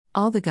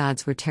All the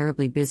gods were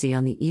terribly busy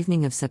on the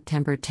evening of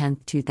September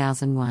 10,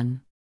 2001.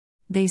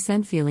 They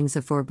sent feelings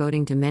of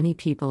foreboding to many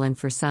people, and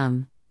for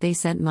some, they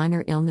sent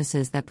minor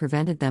illnesses that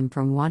prevented them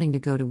from wanting to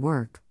go to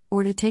work,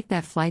 or to take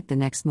that flight the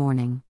next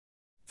morning.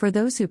 For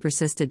those who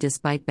persisted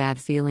despite bad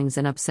feelings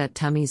and upset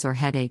tummies or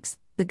headaches,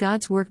 the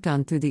gods worked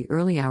on through the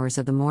early hours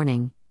of the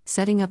morning,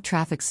 setting up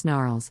traffic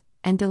snarls,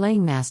 and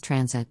delaying mass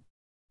transit.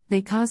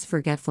 They caused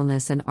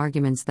forgetfulness and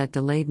arguments that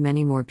delayed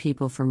many more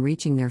people from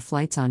reaching their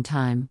flights on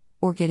time,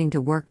 or getting to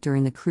work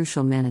during the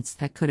crucial minutes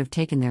that could have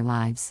taken their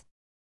lives.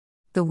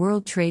 The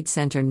World Trade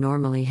Center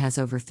normally has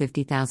over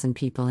 50,000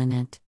 people in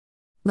it.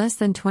 Less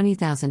than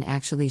 20,000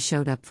 actually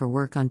showed up for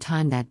work on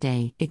time that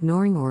day,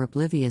 ignoring or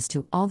oblivious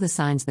to all the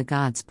signs the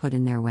gods put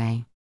in their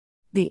way.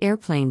 The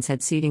airplanes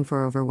had seating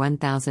for over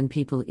 1,000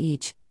 people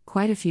each.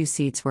 Quite a few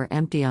seats were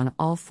empty on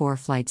all 4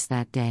 flights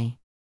that day.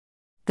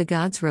 The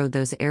gods rode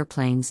those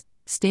airplanes,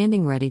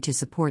 standing ready to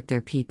support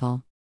their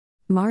people.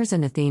 Mars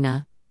and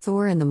Athena,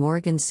 Thor and the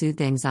Morrigan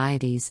soothed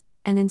anxieties,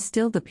 and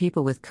instilled the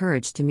people with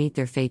courage to meet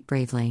their fate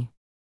bravely.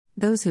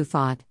 Those who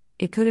fought,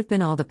 it could have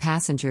been all the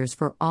passengers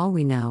for all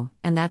we know,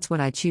 and that's what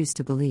I choose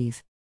to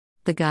believe.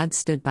 The gods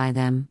stood by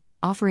them,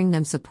 offering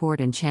them support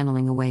and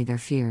channeling away their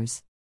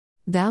fears.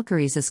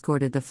 Valkyries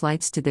escorted the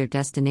flights to their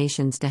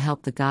destinations to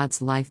help the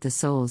gods life the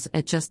souls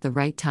at just the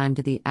right time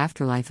to the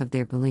afterlife of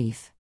their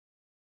belief.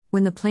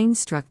 When the planes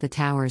struck the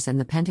towers and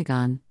the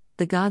Pentagon,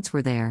 the gods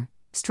were there,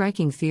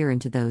 striking fear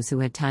into those who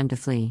had time to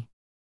flee.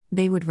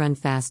 They would run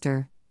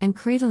faster, and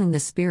cradling the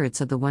spirits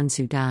of the ones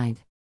who died.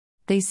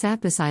 They sat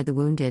beside the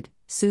wounded,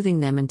 soothing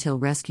them until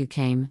rescue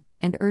came,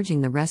 and urging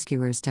the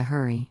rescuers to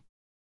hurry.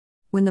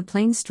 When the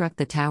planes struck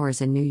the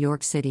towers in New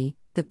York City,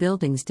 the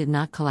buildings did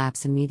not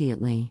collapse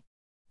immediately.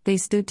 They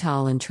stood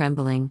tall and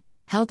trembling,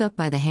 held up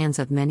by the hands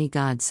of many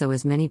gods so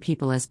as many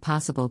people as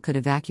possible could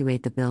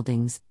evacuate the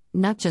buildings,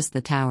 not just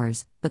the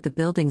towers, but the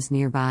buildings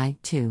nearby,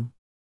 too.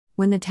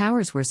 When the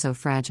towers were so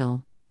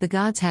fragile, the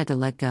gods had to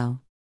let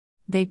go.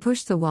 They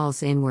pushed the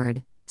walls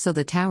inward, so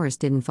the towers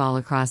didn't fall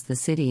across the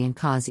city and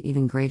cause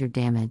even greater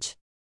damage.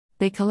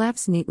 They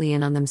collapsed neatly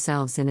in on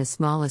themselves in as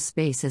small a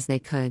space as they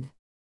could.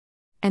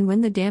 And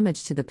when the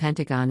damage to the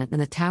Pentagon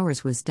and the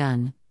towers was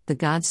done, the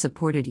gods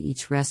supported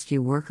each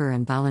rescue worker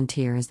and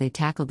volunteer as they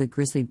tackled the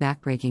grisly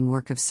backbreaking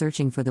work of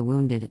searching for the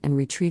wounded and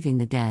retrieving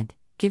the dead,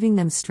 giving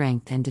them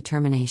strength and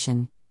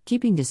determination,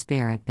 keeping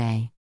despair at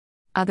bay.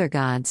 Other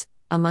gods,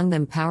 among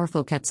them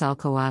powerful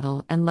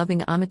Quetzalcoatl and loving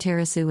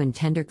Amaterasu and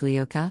tender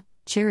Glioka,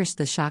 cherished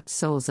the shocked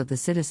souls of the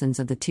citizens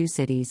of the 2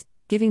 cities,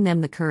 giving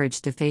them the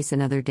courage to face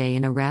another day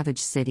in a ravaged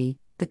city,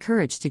 the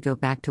courage to go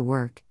back to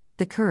work,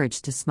 the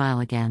courage to smile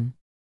again.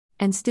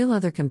 And still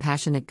other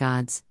compassionate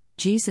gods,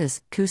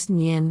 Jesus,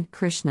 Kusan-Yin,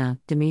 Krishna,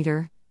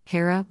 Demeter,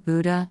 Hera,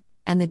 Buddha,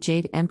 and the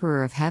Jade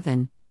Emperor of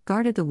Heaven,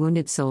 guarded the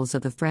wounded souls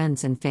of the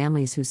friends and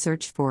families who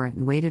searched for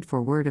and waited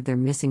for word of their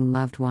missing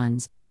loved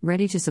ones,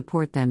 ready to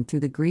support them through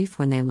the grief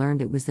when they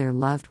learned it was their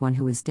loved one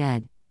who was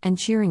dead, and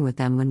cheering with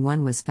them when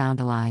one was found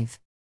alive.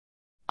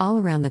 All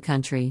around the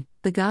country,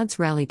 the gods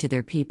rallied to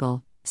their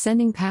people,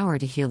 sending power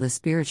to heal the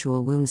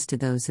spiritual wounds to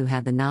those who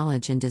had the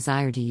knowledge and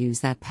desire to use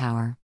that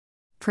power.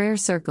 Prayer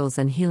circles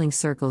and healing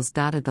circles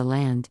dotted the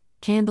land,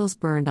 candles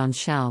burned on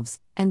shelves,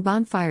 and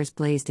bonfires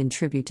blazed in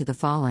tribute to the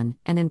fallen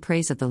and in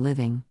praise of the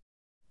living.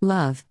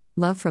 Love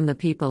from the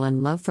people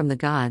and love from the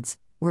gods,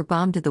 were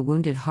balm to the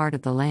wounded heart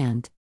of the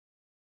land.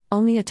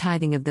 Only a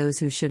tithing of those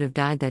who should have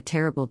died that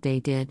terrible day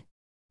did.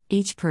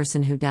 Each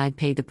person who died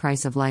paid the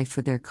price of life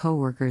for their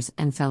co-workers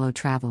and fellow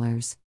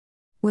travelers.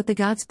 What the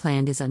gods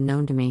planned is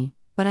unknown to me,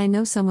 but I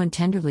know someone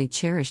tenderly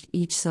cherished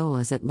each soul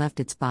as it left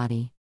its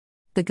body.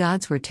 The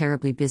gods were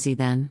terribly busy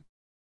then.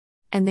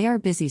 And they are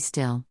busy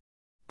still.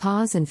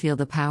 Pause and feel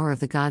the power of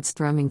the gods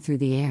thrumming through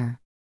the air.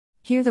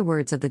 Hear the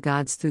words of the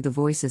gods through the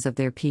voices of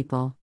their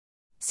people.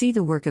 See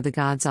the work of the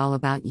gods all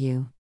about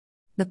you.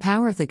 The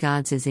power of the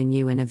gods is in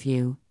you and of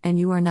you, and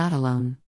you are not alone.